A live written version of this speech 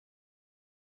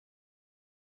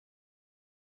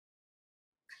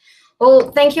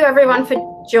Well, thank you everyone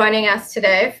for joining us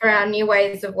today for our New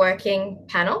Ways of Working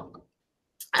panel.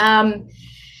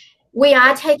 We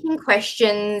are taking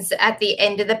questions at the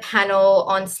end of the panel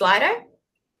on Slido.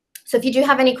 So if you do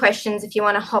have any questions, if you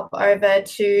want to hop over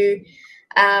to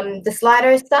the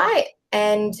Slido site,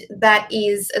 and that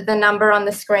is the number on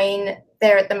the screen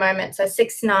there at the moment, so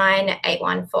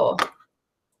 69814.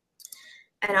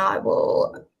 And I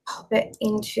will pop it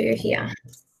into here.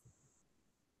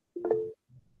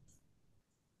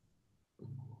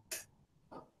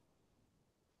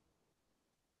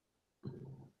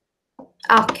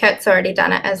 Oh, Kurt's already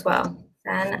done it as well.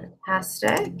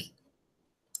 Fantastic.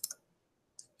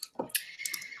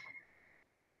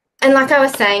 And like I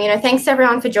was saying, thanks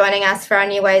everyone for joining us for our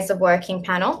New Ways of Working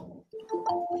panel.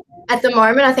 At the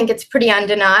moment, I think it's pretty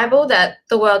undeniable that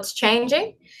the world's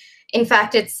changing. In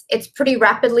fact, it's pretty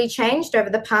rapidly changed over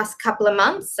the past couple of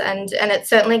months, and it's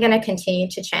certainly going to continue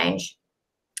to change,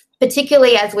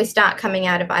 particularly as we start coming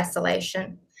out of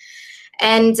isolation.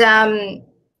 And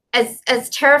as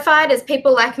terrified as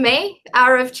people like me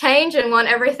are of change and want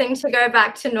everything to go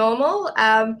back to normal,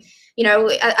 I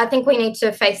think we need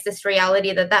to face this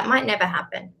reality that might never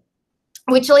happen.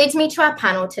 Which leads me to our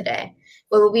panel today,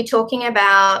 where we'll be talking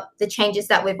about the changes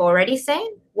that we've already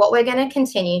seen, what we're going to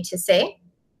continue to see,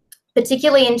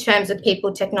 particularly in terms of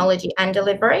people, technology, and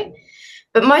delivery.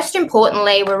 But most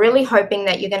importantly, we're really hoping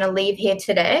that you're going to leave here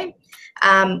today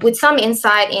with some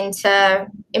insight into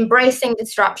embracing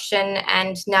disruption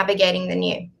and navigating the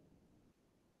new.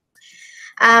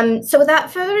 So without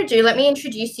further ado, let me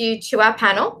introduce you to our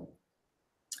panel.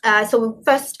 So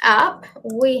first up,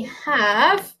 we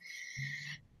have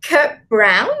Kurt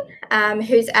Brown,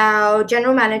 who's our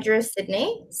General Manager of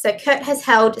Sydney. So Kurt has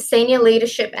held senior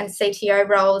leadership and CTO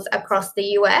roles across the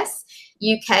US,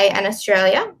 UK, and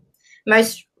Australia.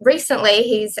 Most recently,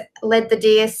 he's led the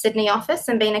DS Sydney office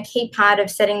and been a key part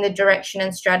of setting the direction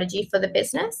and strategy for the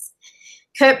business.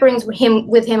 Kurt brings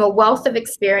with him a wealth of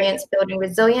experience building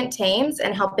resilient teams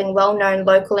and helping well-known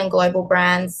local and global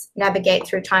brands navigate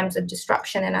through times of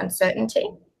disruption and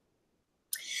uncertainty.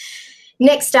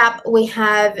 Next up, we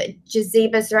have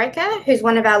Jazeba Zreika, who's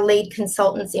one of our lead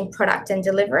consultants in product and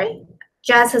delivery.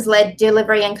 Jazz has led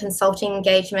delivery and consulting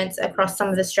engagements across some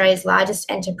of Australia's largest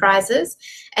enterprises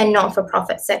and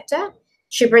not-for-profit sector.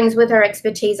 She brings with her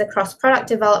expertise across product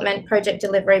development, project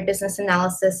delivery, business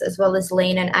analysis, as well as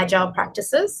lean and agile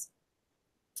practices.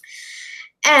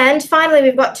 And finally,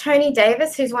 we've got Tony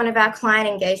Davis, who's one of our client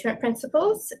engagement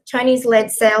principals. Tony's led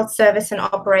sales, service, and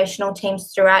operational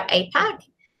teams throughout APAC.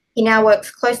 He now works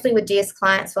closely with DS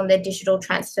clients on their digital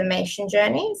transformation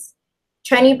journeys.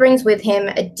 Tony brings with him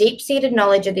a deep-seated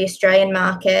knowledge of the Australian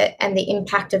market and the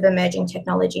impact of emerging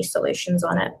technology solutions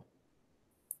on it.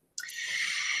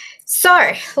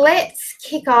 So let's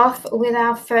kick off with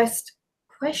our first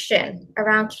question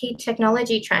around key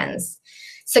technology trends.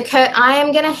 So Kurt, I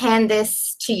am going to hand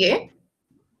this to you.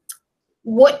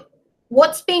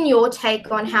 What's been your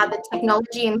take on how the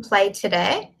technology in play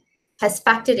today has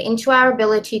factored into our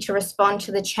ability to respond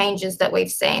to the changes that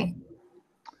we've seen?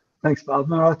 Thanks, Barb.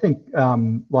 No, I think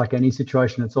like any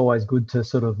situation, it's always good to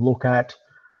sort of look at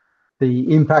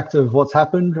the impact of what's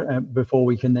happened before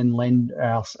we can then lend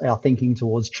our thinking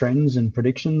towards trends and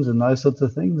predictions and those sorts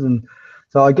of things. And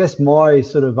so I guess my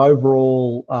sort of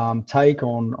overall take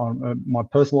on my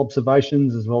personal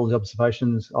observations, as well as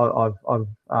observations I've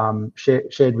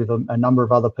shared with a number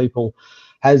of other people,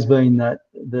 has been that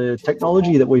the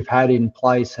technology that we've had in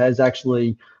place has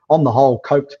actually, on the whole,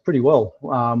 coped pretty well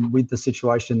with the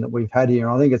situation that we've had here.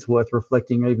 And I think it's worth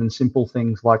reflecting even simple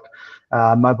things like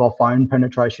mobile phone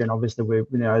penetration. Obviously,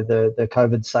 the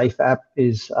COVID Safe app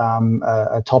is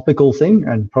a topical thing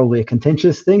and probably a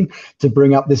contentious thing to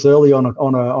bring up this early on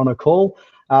a call.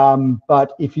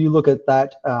 But if you look at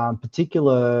that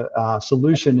particular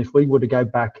solution, if we were to go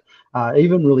back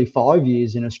even really 5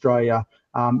 years in Australia,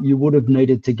 you would have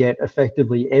needed to get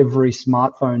effectively every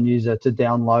smartphone user to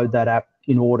download that app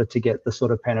in order to get the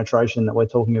sort of penetration that we're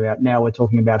talking about. Now we're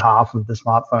talking about half of the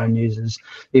smartphone users,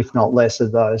 if not less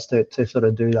of those, to sort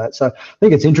of do that. So I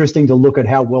think it's interesting to look at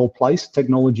how well placed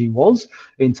technology was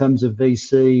in terms of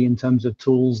VC, in terms of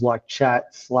tools like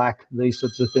chat, Slack, these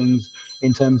sorts of things,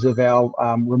 in terms of our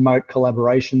remote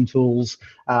collaboration tools,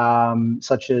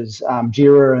 such as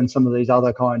Jira and some of these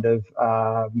other kind of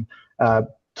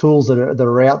tools that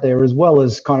are out there, as well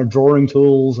as kind of drawing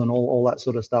tools and all that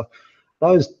sort of stuff.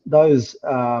 Those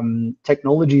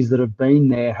technologies that have been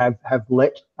there have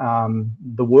let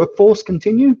the workforce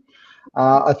continue,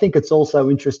 I think it's also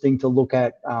interesting to look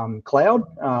at cloud,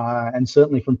 and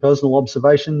certainly from personal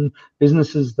observation,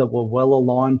 businesses that were well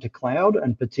aligned to cloud,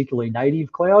 and particularly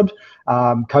native cloud,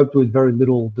 coped with very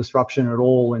little disruption at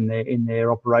all in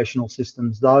their operational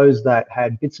systems. Those that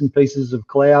had bits and pieces of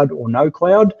cloud or no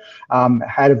cloud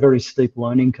had a very steep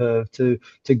learning curve to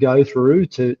go through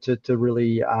to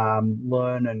really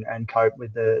learn and cope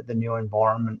with the new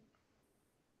environment.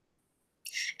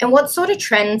 And what sort of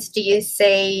trends do you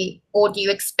see or do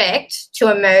you expect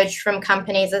to emerge from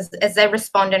companies as they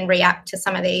respond and react to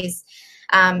some of these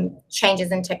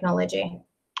changes in technology?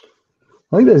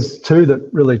 I think there's two that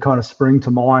really kind of spring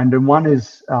to mind, and one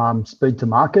is speed to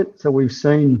market. So we've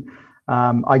seen,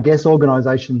 I guess,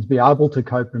 organisations be able to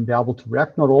cope and be able to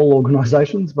react. Not all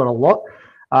organisations, but a lot.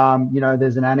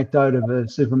 There's an anecdote of a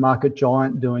supermarket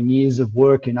giant doing years of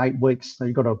work in 8 weeks. So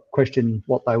you've got to question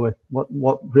why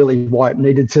it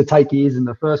needed to take years in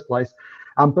the first place.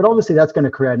 But obviously that's going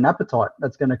to create an appetite.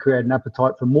 That's going to create an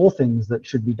appetite for more things that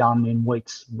should be done in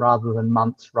weeks rather than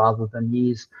months, rather than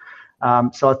years.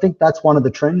 So I think that's one of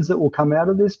the trends that will come out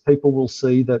of this. People will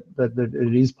see that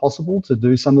it is possible to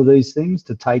do some of these things,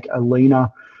 to take a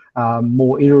leaner,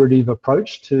 more iterative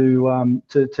approach to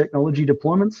technology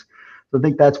deployments. So I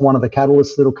think that's one of the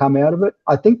catalysts that'll come out of it.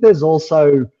 I think there's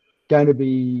also going to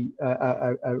be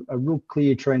a real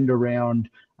clear trend around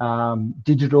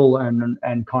digital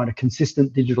and kind of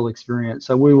consistent digital experience.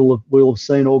 So we'll have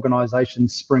seen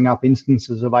organisations spring up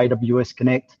instances of AWS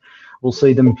Connect. We'll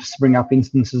see them spring up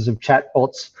instances of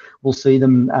chatbots. We'll see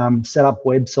them set up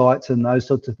websites and those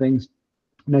sorts of things.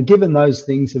 Now, given those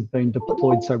things have been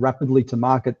deployed so rapidly to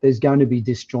market, there's going to be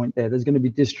disjoint there. There's going to be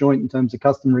disjoint in terms of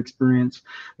customer experience.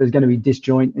 There's going to be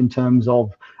disjoint in terms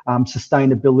of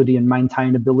sustainability and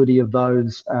maintainability of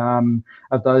those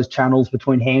channels,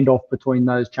 handoff between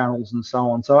those channels and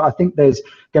so on. So I think there's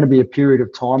going to be a period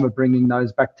of time of bringing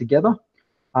those back together.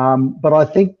 But I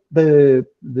think the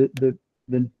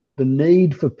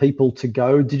need for people to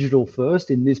go digital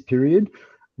first in this period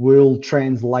will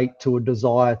translate to a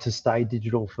desire to stay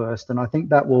digital first. And I think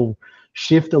that will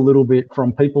shift a little bit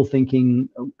from people thinking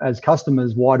as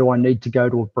customers, why do I need to go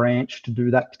to a branch to do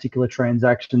that particular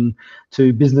transaction,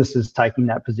 to businesses taking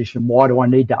that position. Why do I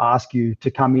need to ask you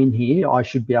to come in here? I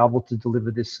should be able to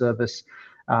deliver this service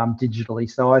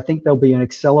digitally. So I think there'll be an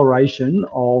acceleration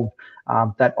of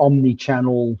that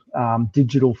omni-channel,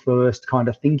 digital first kind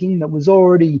of thinking that was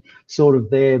already sort of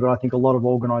there, but I think a lot of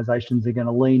organisations are going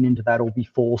to lean into that or be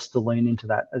forced to lean into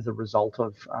that as a result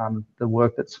of the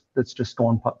work that's just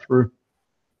gone put through.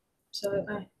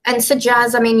 Absolutely. And so,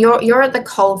 Jazz, I mean, you're at the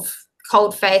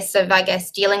cold face of, I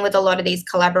guess, dealing with a lot of these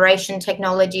collaboration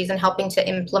technologies and helping to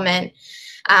implement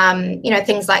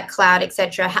things like cloud,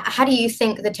 etc. How do you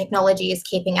think the technology is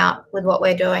keeping up with what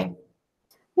we're doing?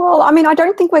 Well, I mean, I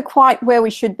don't think we're quite where we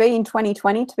should be in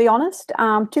 2020, to be honest,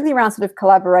 particularly around sort of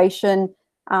collaboration.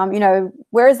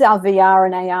 Where is our VR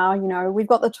and AR? We've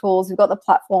got the tools, we've got the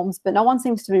platforms, but no one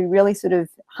seems to be really sort of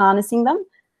harnessing them.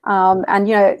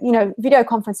 Video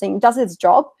conferencing does its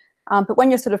job, but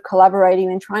when you're sort of collaborating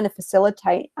and trying to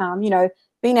facilitate,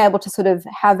 being able to sort of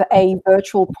have a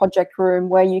virtual project room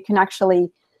where you can actually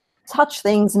touch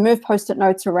things, move Post-it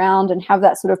notes around and have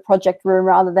that sort of project room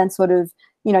rather than sort of,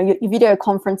 your video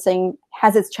conferencing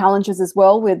has its challenges as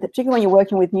well, particularly when you're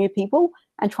working with new people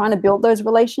and trying to build those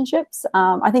relationships.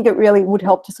 I think it really would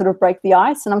help to sort of break the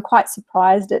ice, and I'm quite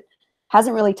surprised it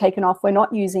hasn't really taken off. We're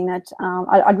not using it.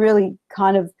 I'd really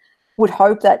kind of would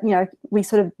hope that, we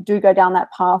sort of do go down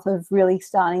that path of really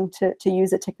starting to use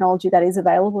the technology that is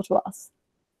available to us.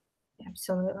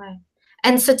 Absolutely.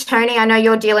 And so, Tony, I know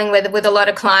you're dealing with a lot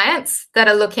of clients that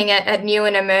are looking at new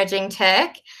and emerging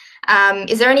tech.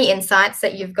 Is there any insights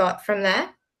that you've got from there?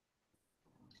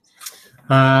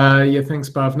 Yeah, thanks,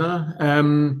 Bhavna. I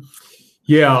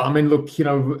mean, look,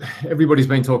 everybody's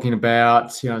been talking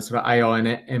about, sort of AI and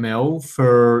ML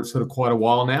for sort of quite a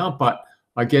while now, but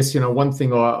I guess, one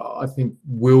thing I think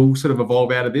will sort of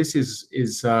evolve out of this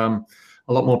is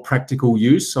a lot more practical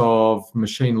use of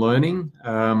machine learning,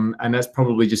 and that's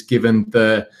probably just given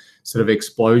the sort of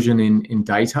explosion in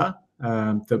data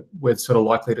that we're sort of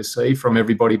likely to see from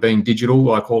everybody being digital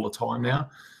like all the time now.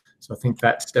 So I think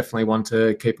that's definitely one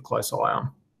to keep a close eye on.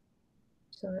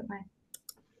 Absolutely.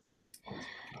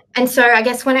 And so I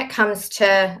guess when it comes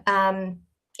to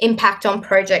impact on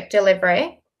project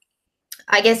delivery,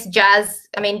 I guess, Jazz,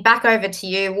 I mean, back over to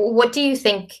you. What do you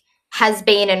think has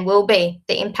been and will be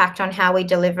the impact on how we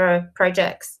deliver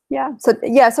projects?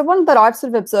 So one that I've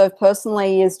sort of observed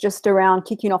personally is just around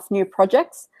kicking off new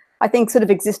projects. I think sort of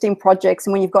existing projects,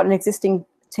 and when you've got an existing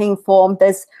team formed.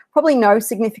 There's probably no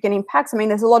significant impacts. I mean,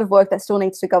 there's a lot of work that still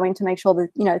needs to go in to make sure that,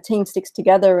 you know, the team sticks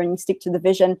together and you stick to the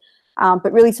vision,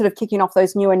 but really sort of kicking off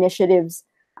those new initiatives,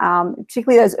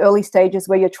 particularly those early stages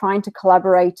where you're trying to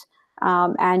collaborate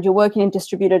and you're working in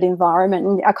distributed environment.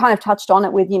 And I kind of touched on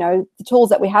it with, you know, the tools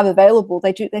that we have available.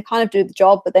 They kind of do the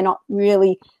job, but they're not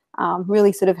really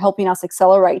sort of helping us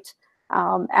accelerate.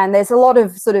 And there's a lot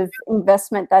of sort of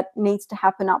investment that needs to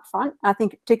happen up front. I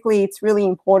think particularly it's really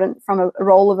important from a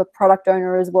role of a product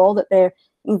owner as well, that they're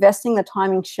investing the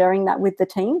time in sharing that with the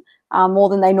team more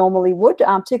than they normally would.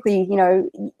 Particularly, you know,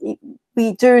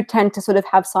 we do tend to sort of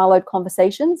have siloed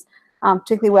conversations,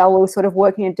 particularly while we're sort of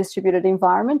working in a distributed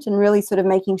environment, and really sort of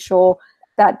making sure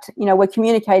that, you know, we're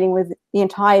communicating with the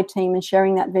entire team and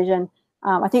sharing that vision.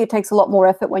 I think it takes a lot more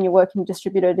effort when you're working in a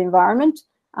distributed environment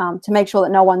to make sure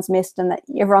that no one's missed and that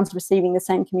everyone's receiving the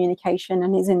same communication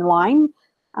and is in line.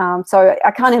 So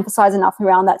I can't emphasize enough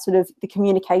around that sort of the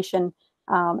communication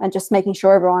and just making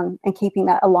sure everyone and keeping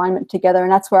that alignment together.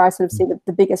 And that's where I sort of see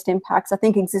the biggest impacts. I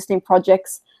think existing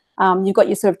projects, you've got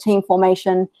your sort of team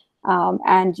formation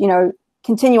and, you know,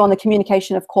 continue on the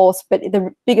communication, of course, but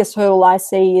the biggest hurdle I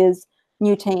see is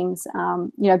new teams,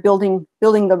 you know, building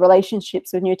the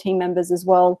relationships with new team members as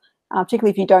well.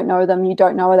 Particularly if you don't know them, you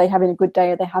don't know, are they having a good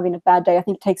day, are they having a bad day? I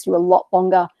think it takes you a lot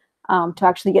longer to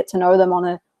actually get to know them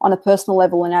on a personal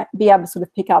level and be able to sort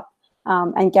of pick up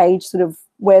and gauge sort of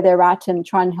where they're at and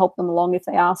try and help them along if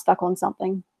they are stuck on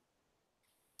something.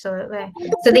 Absolutely.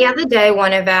 So the other day,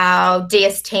 one of our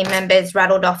DS team members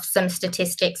rattled off some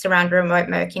statistics around remote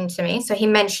working to me. So he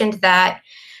mentioned that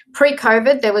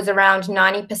pre-COVID, there was around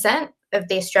 90% of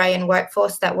the Australian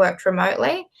workforce that worked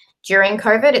remotely. During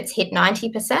COVID, it's hit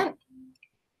 90%.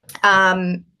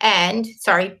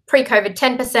 Pre-COVID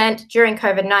 10%, during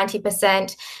COVID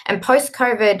 90%, and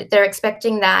post-COVID they're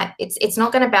expecting that it's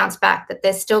not going to bounce back, that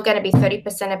there's still going to be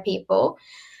 30% of people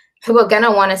who are going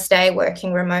to want to stay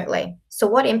working remotely. So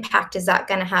what impact is that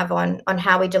going to have on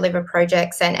how we deliver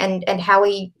projects and how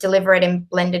we deliver it in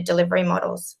blended delivery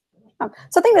models?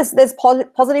 So I think there's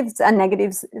positives and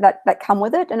negatives that come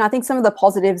with it, and I think some of the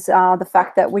positives are the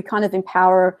fact that we kind of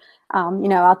empower you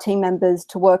know, our team members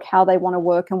to work how they want to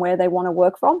work and where they want to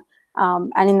work from,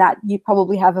 and in that you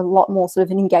probably have a lot more sort of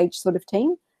an engaged sort of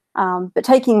team. But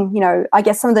taking, you know, I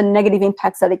guess some of the negative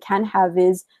impacts that it can have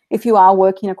is if you are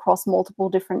working across multiple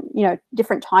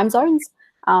different time zones,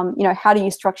 you know, how do you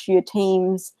structure your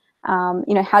teams? You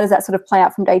know, how does that sort of play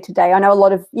out from day to day? I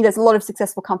know there's a lot of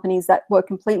successful companies that work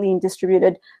completely in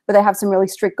distributed, but they have some really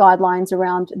strict guidelines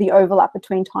around the overlap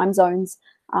between time zones.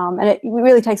 And it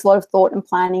really takes a lot of thought and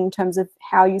planning in terms of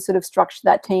how you sort of structure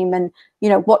that team and, you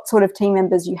know, what sort of team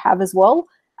members you have as well.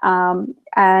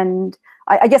 And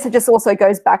I guess it just also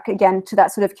goes back again to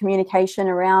that sort of communication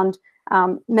around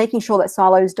making sure that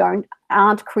silos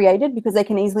aren't created, because they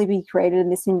can easily be created in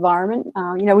this environment.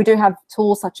 You know, we do have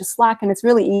tools such as Slack, and it's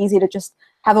really easy to just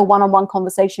have a one-on-one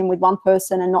conversation with one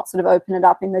person and not sort of open it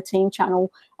up in the team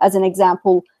channel, as an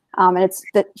example. And it's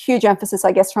the huge emphasis,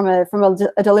 I guess, from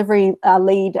a delivery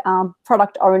lead,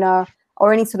 product owner,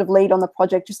 or any sort of lead on the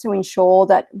project, just to ensure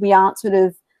that we aren't sort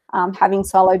of having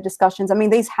siloed discussions. I mean,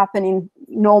 these happen in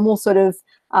normal sort of,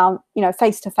 you know,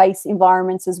 face-to-face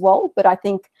environments as well, but I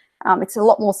think it's a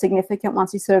lot more significant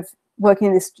once you sort of work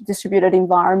in this distributed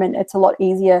environment. It's a lot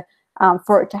easier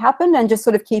for it to happen, and just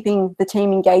sort of keeping the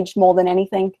team engaged more than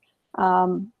anything.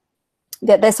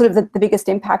 They're sort of the biggest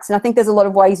impacts. And I think there's a lot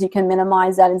of ways you can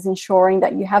minimize that, is ensuring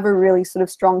that you have a really sort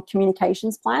of strong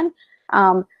communications plan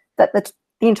that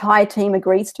the entire team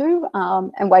agrees to,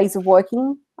 and ways of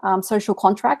working, social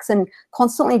contracts, and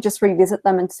constantly just revisit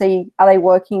them and see, are they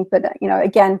working? But, you know,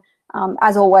 again,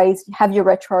 as always, have your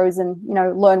retros and, you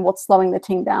know, learn what's slowing the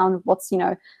team down, what's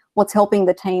helping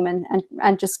the team,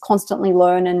 and just constantly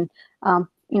learn and,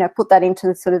 you know, put that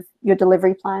into sort of your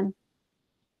delivery plan.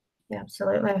 Yeah,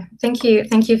 absolutely. Thank you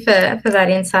for that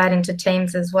insight into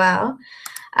teams as well.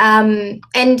 And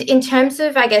in terms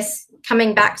of, I guess,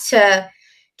 coming back to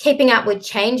keeping up with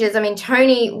changes, I mean,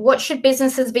 Tony, what should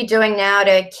businesses be doing now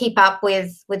to keep up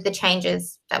with the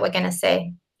changes that we're going to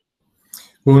see?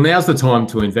 Well, now's the time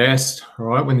to invest, all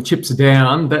right? When the chips are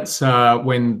down, that's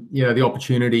when, you know, the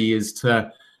opportunity is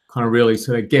to kind of really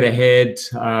sort of get ahead,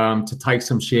 to take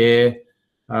some share,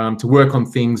 to work on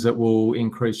things that will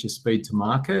increase your speed to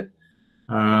market.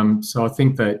 So I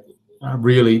think that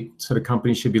really sort of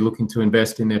companies should be looking to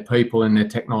invest in their people and their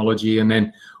technology, and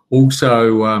then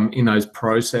also in those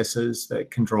processes that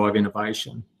can drive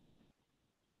innovation.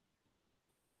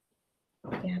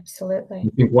 Yeah, absolutely.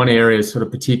 I think one area is sort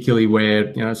of particularly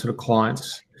where, you know, sort of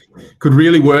clients, could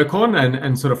really work on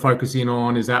and sort of focus in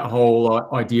on is that whole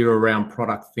idea around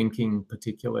product thinking,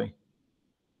 particularly.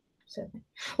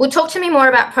 Well, talk to me more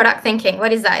about product thinking.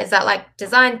 What is that? Is that like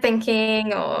design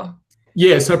thinking or?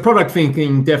 Yeah, so product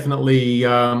thinking definitely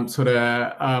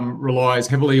relies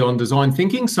heavily on design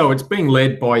thinking. So it's being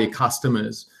led by your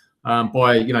customers,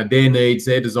 by their needs,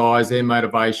 their desires, their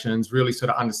motivations, really sort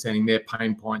of understanding their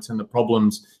pain points and the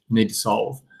problems you need to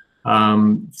solve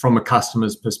from a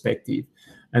customer's perspective.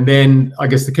 And then I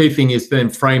guess the key thing is then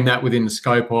frame that within the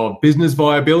scope of business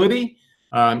viability.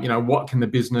 What can the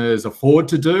business afford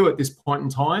to do at this point in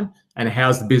time, and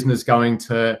how's the business going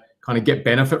to kind of get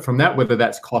benefit from that, whether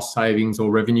that's cost savings or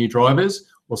revenue drivers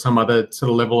or some other sort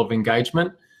of level of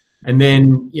engagement. And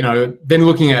then, then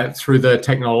looking at it through the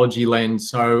technology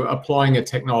lens. So applying a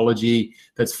technology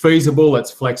that's feasible, that's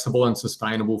flexible and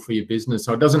sustainable for your business.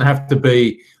 So it doesn't have to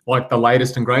be like the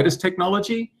latest and greatest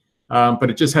technology, but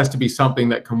it just has to be something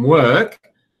that can work,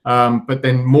 but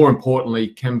then more importantly,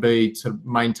 can be sort of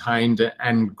maintained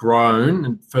and grown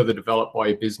and further developed by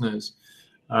your business.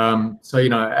 And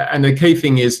the key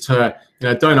thing is to,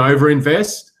 don't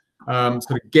overinvest,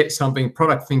 sort of get something.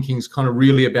 Product thinking is kind of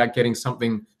really about getting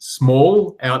something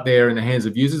small out there in the hands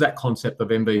of users, that concept of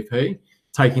MVP,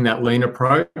 taking that lean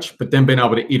approach, but then being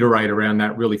able to iterate around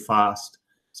that really fast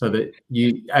so that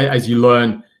as you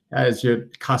learn, as your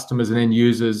customers and end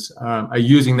users are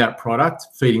using that product,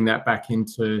 feeding that back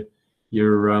into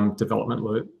your development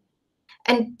loop.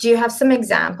 And do you have some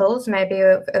examples maybe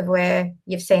of where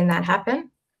you've seen that happen?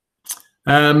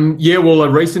 Yeah, well, a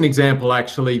recent example,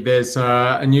 actually, there's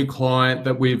a new client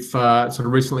that we've sort of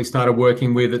recently started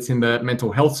working with. It's in the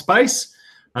mental health space,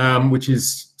 which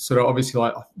is sort of obviously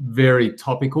like very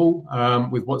topical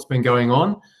with what's been going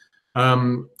on.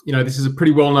 This is a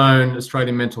pretty well-known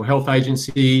Australian mental health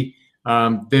agency.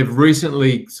 They've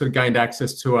recently sort of gained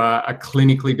access to a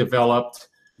clinically developed,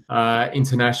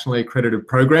 internationally accredited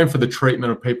program for the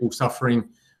treatment of people suffering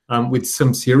with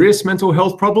some serious mental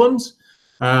health problems.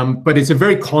 But it's a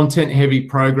very content-heavy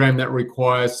program that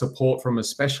requires support from a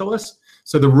specialist.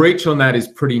 So the reach on that is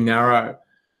pretty narrow.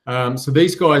 So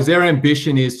these guys, their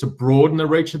ambition is to broaden the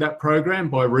reach of that program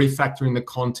by refactoring the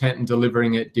content and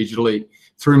delivering it digitally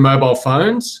through mobile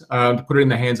phones, to put it in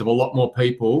the hands of a lot more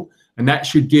people. And that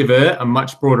should give it a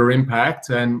much broader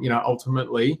impact. And,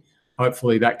 ultimately,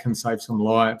 hopefully that can save some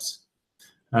lives.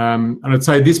 And I'd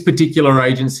say this particular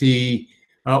agency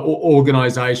or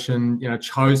organisation,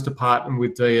 chose to partner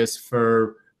with DS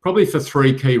for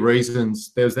three key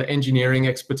reasons. There's the engineering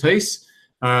expertise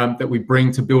that we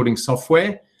bring to building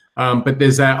software, but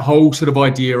there's that whole sort of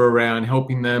idea around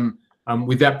helping them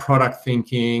with that product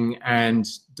thinking and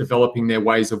developing their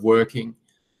ways of working.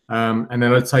 And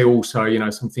then I'd say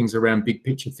also, some things around big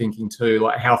picture thinking too,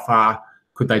 like how far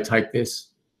could they take this?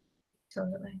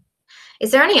 Absolutely. Is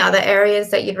there any other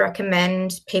areas that you'd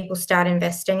recommend people start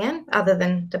investing in other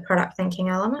than the product thinking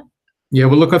element? Yeah,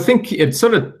 well, look, I think it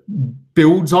sort of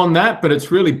builds on that, but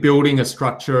it's really building a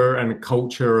structure and a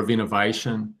culture of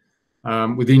innovation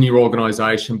within your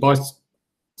organisation. By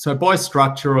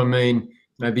structure, I mean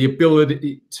the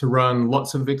ability to run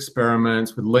lots of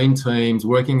experiments with lean teams,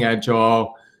 working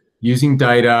agile, using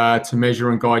data to measure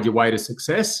and guide your way to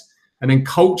success. And then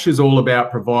culture is all about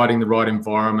providing the right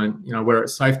environment, where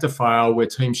it's safe to fail, where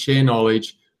teams share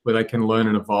knowledge, where they can learn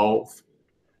and evolve.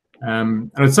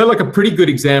 And I'd say like a pretty good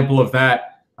example of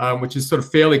that, which is sort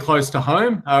of fairly close to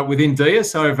home within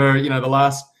DS over, the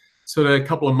last sort of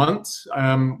couple of months,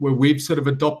 where we've sort of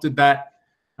adopted that,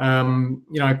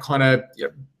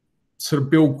 sort of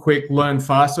build quick, learn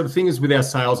fast sort of thing is with our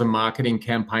sales and marketing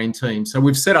campaign team. So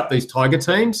we've set up these tiger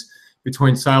teams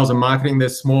between sales and marketing. They're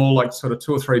small, like sort of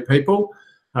 2 or 3 people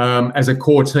as a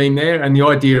core team there. And the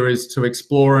idea is to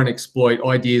explore and exploit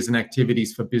ideas and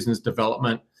activities for business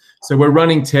development. So we're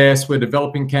running tests, we're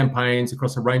developing campaigns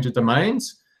across a range of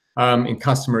domains in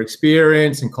customer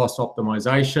experience and cost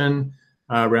optimization,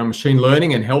 around machine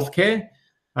learning and healthcare.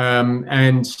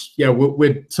 And yeah,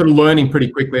 we're sort of learning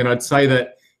pretty quickly. And I'd say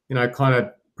that, kind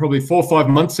of probably 4 or 5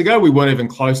 months ago, we weren't even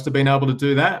close to being able to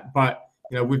do that. But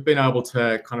we've been able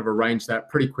to kind of arrange that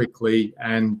pretty quickly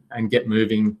and get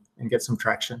moving and get some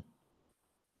traction.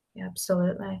 Yeah,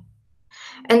 absolutely.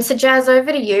 And so, Jazz,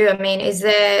 over to you. I mean,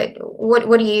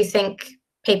 what do you think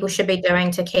people should be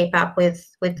doing to keep up with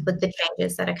the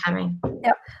changes that are coming?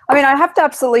 Yeah, I mean, I have to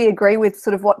absolutely agree with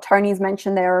sort of what Tony's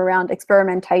mentioned there around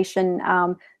experimentation.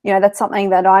 That's something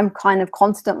that I'm kind of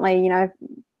constantly,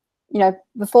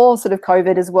 before sort of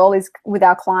COVID as well, is with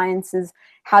our clients, is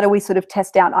how do we sort of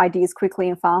test out ideas quickly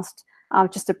and fast,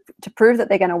 just to prove that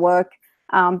they're going to work.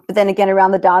 But then again,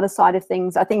 around the data side of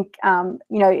things, I think,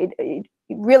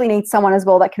 really need someone as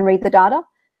well that can read the data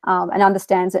and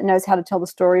understands it, knows how to tell the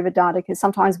story of a data, because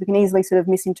sometimes we can easily sort of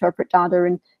misinterpret data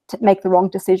and make the wrong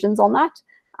decisions on that.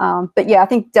 But yeah, I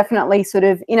think definitely sort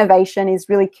of innovation is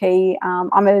really key.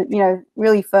 I'm a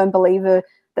really firm believer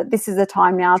that this is a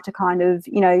time now to kind of,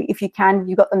 if you can,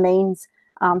 you've got the means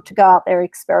to go out there,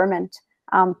 experiment,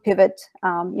 pivot.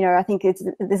 I think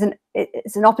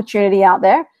it's an opportunity out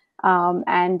there,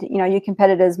 and your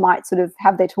competitors might sort of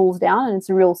have their tools down, and it's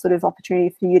a real sort of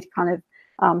opportunity for you to kind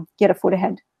of get a foot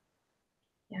ahead.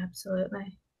 Yeah,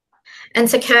 absolutely. And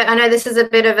so, Kurt, I know this is a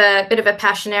bit of a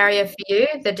passion area for you,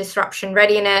 the disruption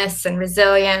readiness and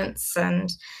resilience and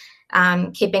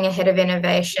keeping ahead of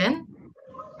innovation.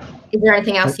 Is there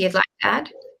anything else you'd like to add?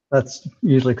 That's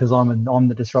usually because I'm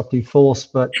the disruptive force,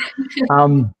 but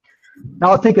no,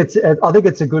 I think it's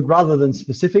a good, rather than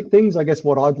specific things. I guess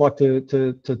what I'd like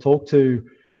to talk to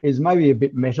is maybe a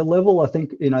bit meta level. I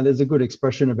think there's a good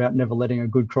expression about never letting a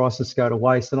good crisis go to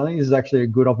waste, and I think this is actually a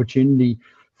good opportunity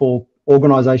for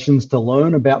organizations to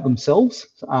learn about themselves,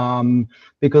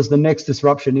 because the next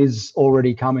disruption is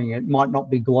already coming. It might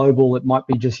not be global, it might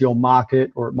be just your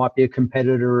market, or it might be a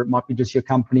competitor, it might be just your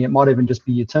company, it might even just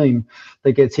be your team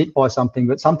that gets hit by something,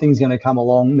 but something's going to come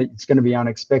along that's going to be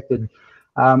unexpected.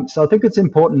 So I think it's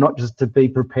important not just to be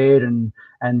prepared and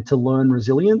to learn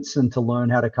resilience and to learn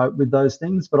how to cope with those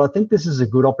things, but I think this is a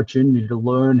good opportunity to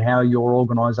learn how your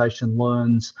organization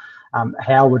learns,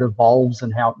 how it evolves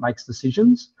and how it makes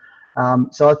decisions.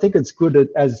 So I think it's good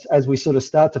as we sort of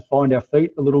start to find our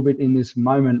feet a little bit in this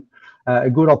moment, a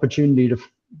good opportunity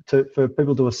for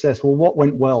people to assess, well, what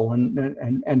went well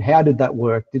and how did that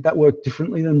work? Did that work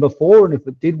differently than before? And if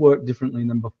it did work differently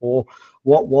than before,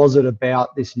 what was it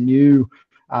about this new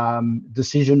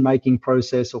decision-making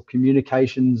process or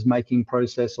communications-making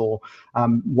process or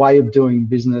way of doing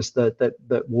business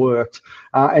that worked?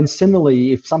 And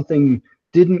similarly, if something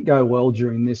didn't go well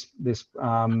during this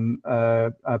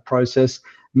process,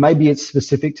 maybe it's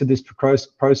specific to this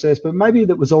process, but maybe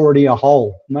that was already a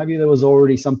hole. Maybe there was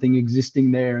already something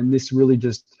existing there, and this really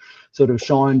just sort of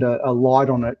shined a light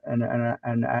on it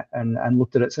and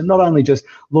looked at it. So not only just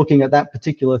looking at that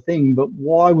particular thing, but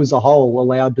why was a hole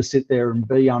allowed to sit there and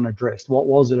be unaddressed? What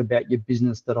was it about your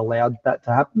business that allowed that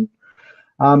to happen?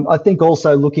 I think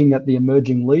also looking at the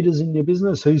emerging leaders in your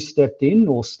business, who stepped in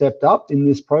or stepped up in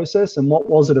this process, and what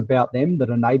was it about them that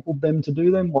enabled them to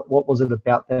do them? What was it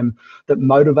about them that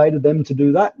motivated them to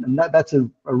do that? And that's a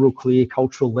real clear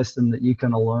cultural lesson that you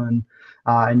can learn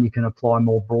and you can apply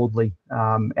more broadly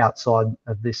outside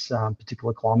of this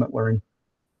particular climate we're in.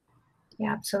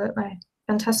 Yeah, absolutely.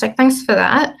 Fantastic. Thanks for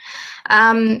that.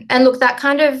 And look, that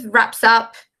kind of wraps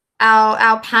up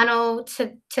our panel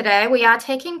today. We are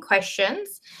taking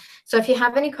questions. So if you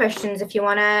have any questions, if you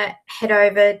want to head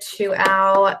over to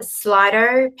our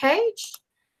Slido page.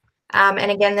 And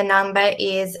again, the number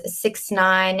is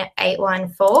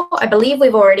 69814. I believe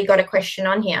we've already got a question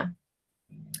on here.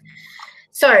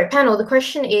 So panel, the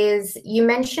question is, you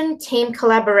mentioned team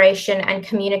collaboration and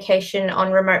communication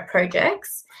on remote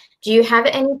projects. Do you have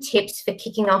any tips for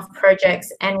kicking off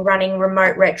projects and running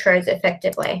remote retros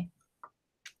effectively?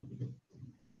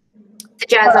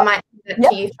 Jazz, I might give it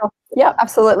to you. Sure. Yeah,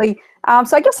 absolutely.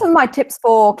 So I guess some of my tips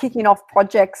for kicking off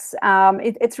projects,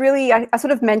 it's really, I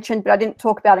sort of mentioned, but I didn't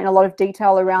talk about it in a lot of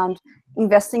detail around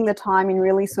investing the time in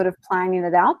really sort of planning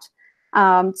it out.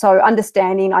 So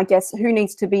understanding, I guess, who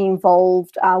needs to be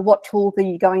involved, what tools are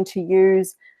you going to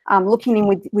use, looking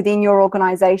in within your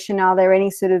organization, are there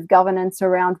any sort of governance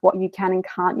around what you can and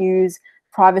can't use,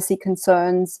 privacy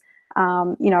concerns,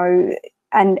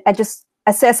 and just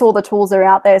assess all the tools that are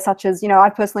out there, such as, I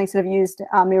personally sort of used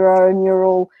Miro,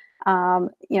 Mural.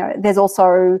 There's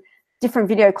also different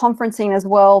video conferencing as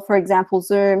well. For example,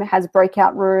 Zoom has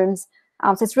breakout rooms.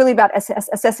 So it's really about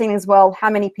assessing as well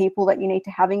how many people that you need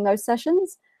to have in those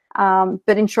sessions,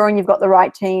 but ensuring you've got the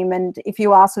right team. And if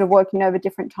you are sort of working over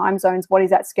different time zones, what is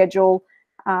that schedule?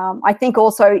 I think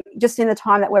also just in the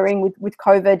time that we're in with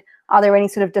COVID, are there any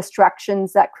sort of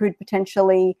distractions that could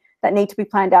potentially that need to be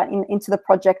planned out into the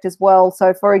project as well?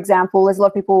 So for example, there's a lot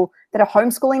of people that are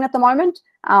homeschooling at the moment.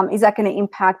 Is that going to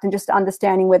impact, and just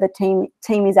understanding where the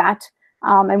team is at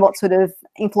and what sort of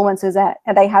influences are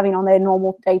they having on their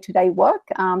normal day-to-day work?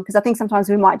 Because I think sometimes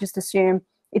we might just assume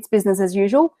it's business as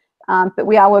usual, but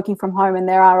we are working from home and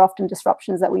there are often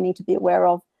disruptions that we need to be aware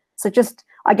of. So just,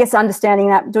 I guess, understanding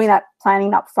that, doing that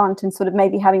planning up front, and sort of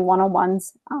maybe having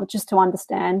one-on-ones just to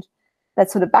understand that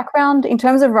sort of background. In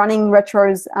terms of running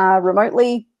retros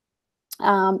remotely,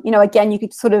 again, you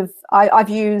could sort of, I've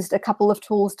used a couple of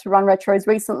tools to run retros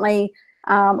recently.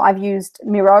 I've used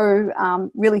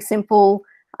Miro, really simple.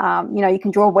 You know, you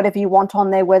can draw whatever you want on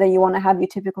there, whether you want to have your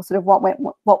typical sort of what went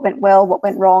well, what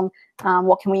went wrong,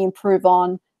 what can we improve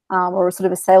on, or a sort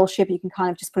of a sales ship. You can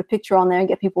kind of just put a picture on there and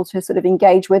get people to sort of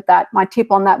engage with that. My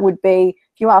tip on that would be,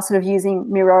 if you are sort of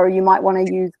using Miro, you might want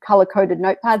to use color-coded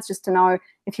notepads just to know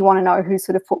if you want to know who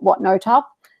sort of put what note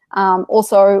up.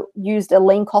 Also used a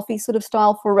lean coffee sort of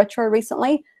style for retro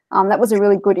recently. That was a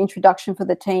really good introduction for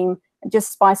the team.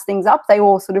 Just spice things up. They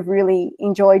all sort of really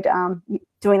enjoyed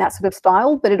doing that sort of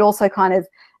style, but it also kind of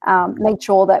made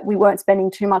sure that we weren't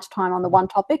spending too much time on the one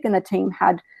topic, and the team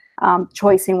had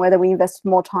choice in whether we invested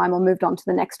more time or moved on to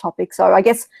the next topic. So I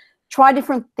guess try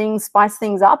different things, spice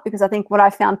things up, because I think what I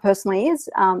found personally is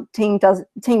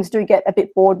teams do get a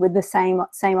bit bored with the same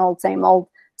old.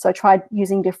 So try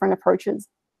using different approaches.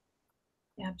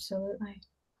 Yeah, absolutely.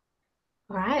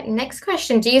 All right, next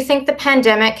question. Do you think the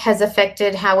pandemic has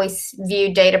affected how we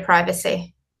view data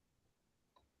privacy?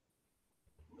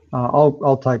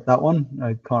 I'll take that one.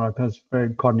 It kind of has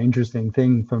quite an interesting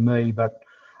thing for me, but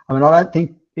I mean, I don't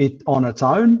think it on its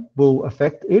own will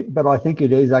affect it, but I think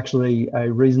it is actually a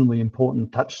reasonably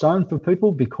important touchstone for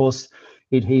people because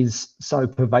it is so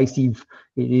pervasive.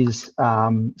 It is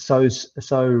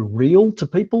so real to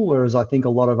people, whereas I think a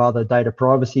lot of other data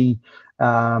privacy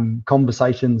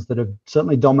conversations that have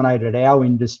certainly dominated our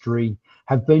industry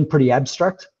have been pretty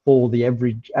abstract for the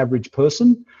average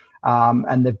person,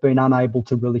 and they've been unable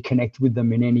to really connect with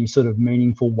them in any sort of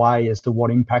meaningful way as to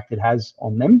what impact it has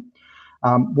on them.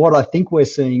 What I think we're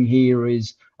seeing here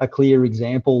is a clear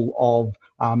example of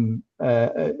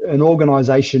an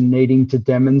organisation needing to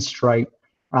demonstrate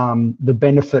the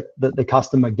benefit that the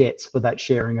customer gets for that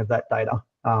sharing of that data.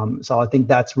 So I think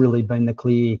that's really been the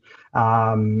clear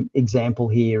example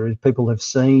here. Is people have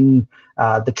seen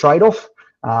the trade-off,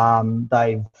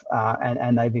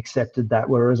 they've accepted that.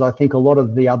 Whereas I think a lot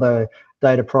of the other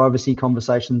data privacy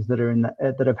conversations that are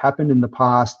that have happened in the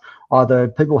past, either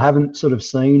people haven't sort of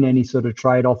seen any sort of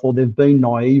trade-off, or they've been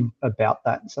naive about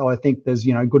that. So I think there's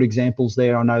good examples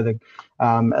there. I know the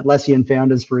Atlassian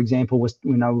founders, for example,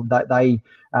 they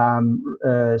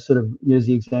sort of use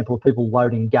the example of people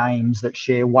loading games that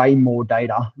share way more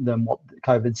data than what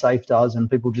COVID Safe does,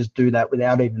 and people just do that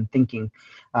without even thinking.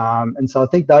 And so I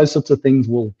think those sorts of things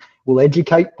will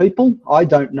educate people. I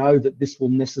don't know that this will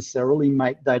necessarily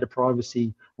make data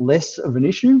privacy less of an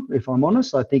issue, if I'm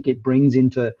honest. I think it brings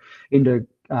into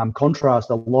contrast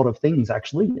a lot of things,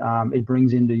 actually. It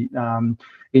brings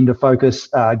into focus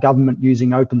government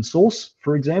using open source,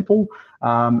 for example,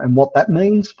 and what that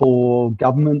means for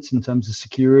governments in terms of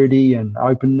security and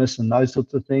openness and those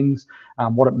sorts of things,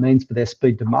 what it means for their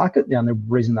speed to market. The only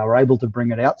reason they were able to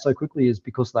bring it out so quickly is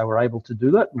because they were able to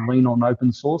do that and lean on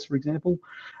open source, for example,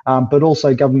 but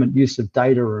also government use of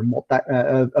data and what that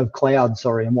of cloud,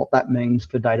 and what that means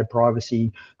for data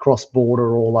privacy,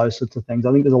 cross-border, all those sorts of things.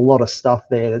 I think there's a lot of stuff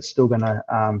there that's still going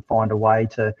to find a way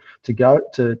to go,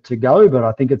 but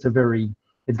I think it's going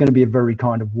to be a very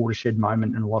kind of watershed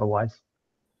moment in a lot of ways.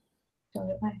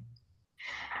 Absolutely.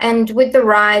 And with the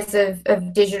rise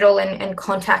of digital and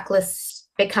contactless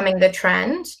becoming the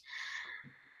trend,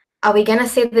 are we going to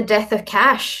see the death of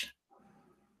cash?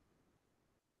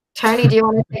 Tony, do you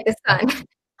want to take this one?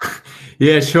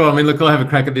 Yeah, sure. I mean, look, I'll have a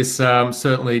crack at this.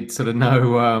 Certainly sort of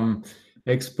no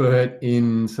expert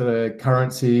in sort of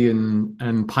currency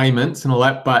and payments and all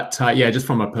that. But yeah, just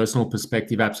from a personal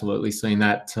perspective, absolutely seen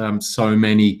that so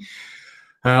many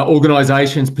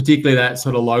organisations, particularly that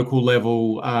sort of local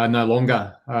level, no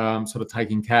longer sort of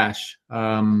taking cash.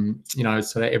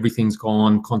 Sort of everything's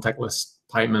gone contactless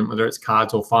payment, whether it's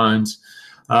cards or phones.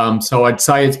 So I'd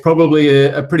say it's probably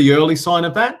a pretty early sign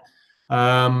of that.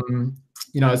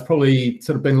 It's probably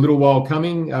sort of been a little while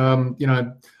coming.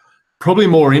 Probably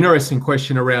more interesting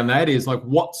question around that is like,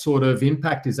 what sort of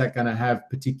impact is that going to have,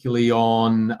 particularly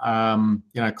on,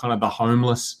 kind of the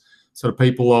homeless sort of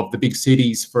people of the big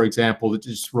cities, for example, that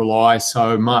just rely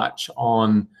so much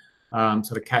on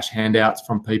sort of cash handouts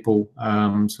from people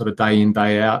sort of day in,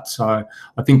 day out. So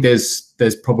I think there's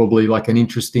probably like an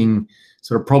interesting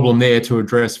sort of problem there to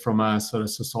address from a sort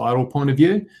of societal point of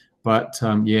view. But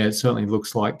yeah, it certainly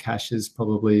looks like cash is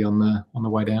probably on the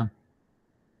way down.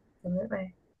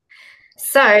 Absolutely.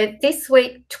 So this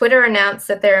week, Twitter announced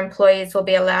that their employees will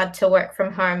be allowed to work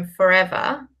from home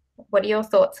forever. What are your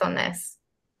thoughts on this?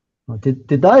 Did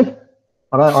they?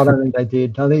 I don't think they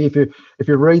did. I think if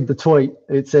you read the tweet,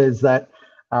 it says that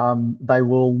they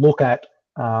will look at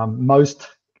most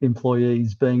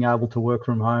employees being able to work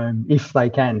from home if they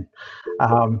can.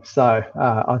 So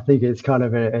I think it's kind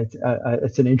of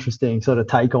it's an interesting sort of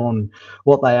take on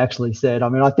what they actually said. I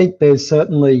mean, I think there's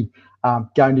certainly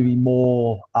going to be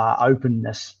more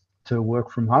openness to work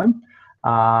from home.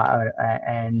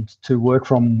 and to work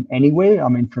from anywhere. I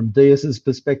mean, from DS's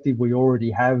perspective, we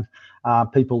already have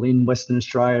people in Western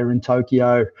Australia, in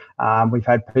Tokyo. We've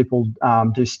had people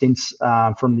do stints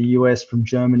from the US, from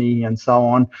Germany, and so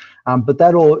on. But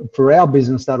that all, for our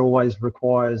business, that always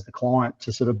requires the client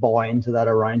to sort of buy into that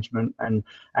arrangement. And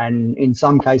in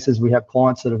some cases, we have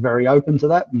clients that are very open to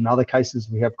that. In other cases,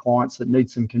 we have clients that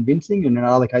need some convincing. And in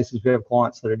other cases, we have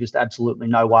clients that are just absolutely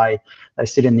no way. They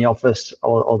sit in the office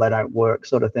or they don't work,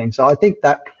 sort of thing. So I think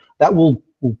that will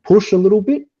push a little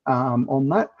bit on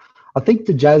that. I think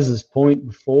to Jaz's point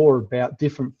before about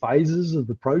different phases of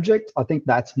the project, I think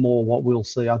that's more what we'll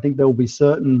see. I think there will be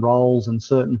certain roles and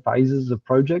certain phases of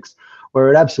projects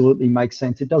where it absolutely makes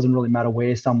sense. It doesn't really matter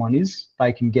where someone is.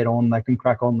 They can get on, they can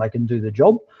crack on, they can do the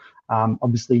job.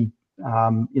 Obviously,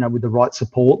 with the right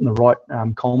support and the right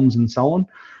comms and so on.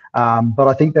 But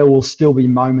I think there will still be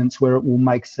moments where it will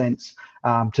make sense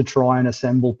to try and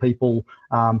assemble people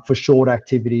for short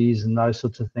activities and those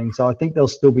sorts of things. So I think there'll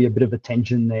still be a bit of a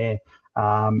tension there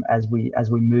as we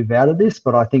move out of this.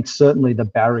 But I think certainly the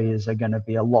barriers are going to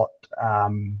be a lot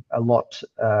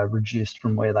reduced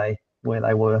from where they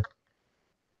were.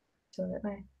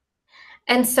 Absolutely.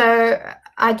 And so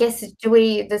I guess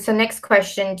the next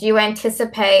question, do you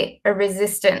anticipate a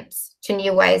resistance to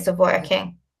new ways of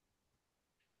working?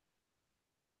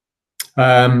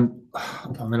 I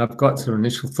mean, I've got some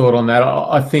initial thought on that.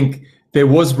 I think there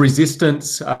was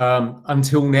resistance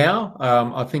until now.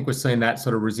 I think we're seeing that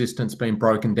sort of resistance being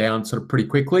broken down sort of pretty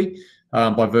quickly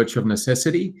by virtue of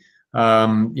necessity. I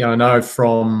know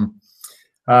from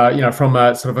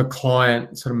a sort of a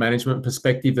client sort of management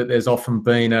perspective that there's often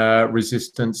been a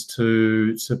resistance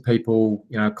to people,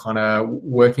 kind of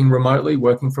working remotely,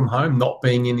 working from home, not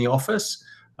being in the office.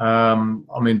 I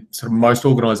mean, sort of most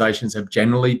organisations have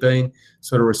generally been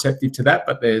sort of receptive to that,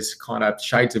 but there's kind of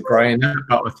shades of grey in that.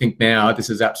 But I think now this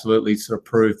is absolutely sort of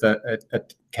proved that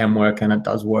it can work and it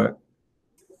does work.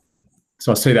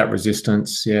 So I see that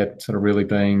resistance, sort of really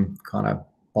being kind of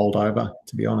bowled over,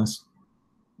 to be honest.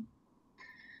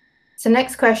 So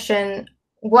next question,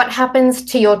 what happens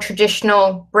to your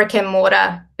traditional brick and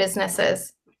mortar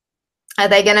businesses? Are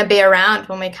they going to be around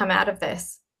when we come out of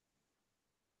this?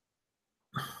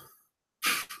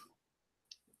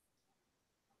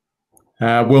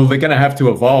 Well, they're going to have to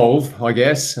evolve, I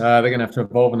guess. They're going to have to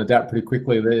evolve and adapt pretty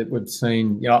quickly. We've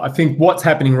seen, I think what's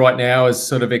happening right now is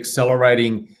sort of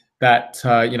accelerating that,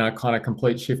 kind of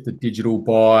complete shift to digital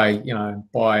by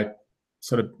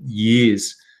sort of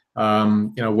years.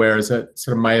 Whereas it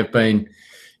sort of may have been,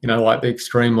 like the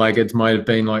extreme laggards might have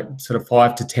been like sort of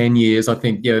 5 to 10 years. I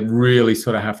think, really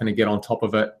sort of having to get on top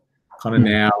of it kind of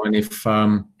now. And if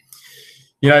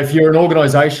you're an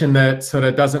organisation that sort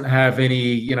of doesn't have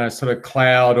any, sort of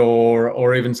cloud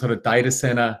or even sort of data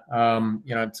centre,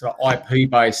 sort of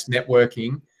IP-based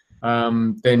networking,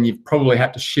 then you've probably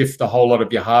had to shift a whole lot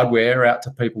of your hardware out to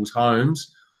people's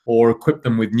homes or equip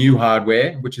them with new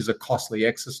hardware, which is a costly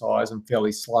exercise and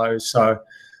fairly slow. So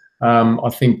I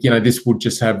think, this would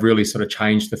just have really sort of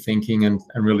changed the thinking and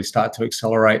really start to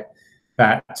accelerate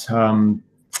that,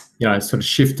 sort of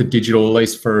shift to digital, at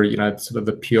least for, sort of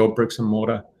the pure bricks and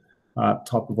mortar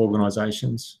type of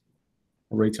organisations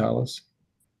or retailers.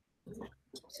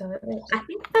 Absolutely. I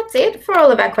think that's it for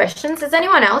all of our questions. Does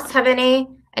anyone else have any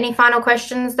final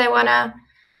questions they want to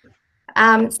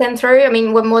send through? I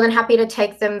mean, we're more than happy to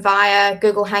take them via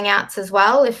Google Hangouts as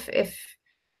well if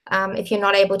you're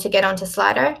not able to get onto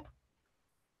Slido.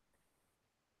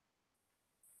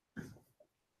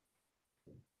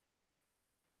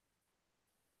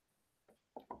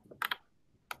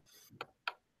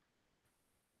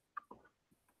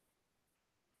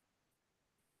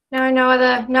 No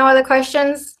other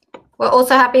questions. We're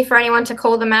also happy for anyone to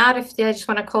call them out if they just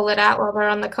want to call it out while we're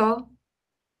on the call.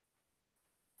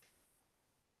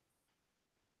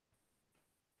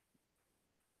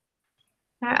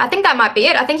 No, I think that might be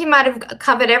it. I think you might have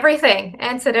covered everything,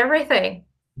 answered everything.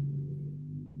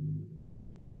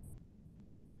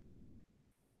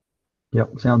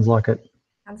 Yep, sounds like it.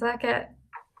 Sounds like it.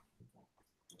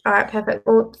 All right, perfect.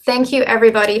 Well, thank you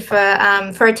everybody for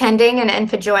attending and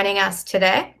for joining us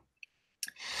today.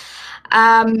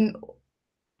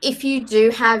 If you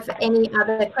do have any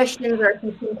other questions or if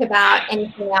you think about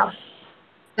anything else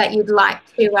that you'd like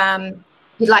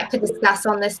to discuss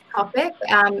on this topic,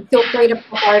 feel free to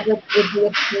pop over to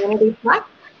the community Slack,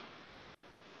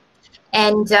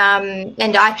 and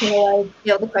I can always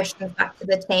field the questions back to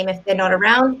the team if they're not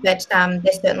around, but they're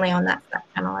certainly on that Slack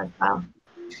channel as well.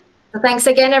 So thanks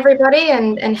again, everybody,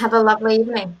 and have a lovely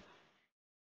evening.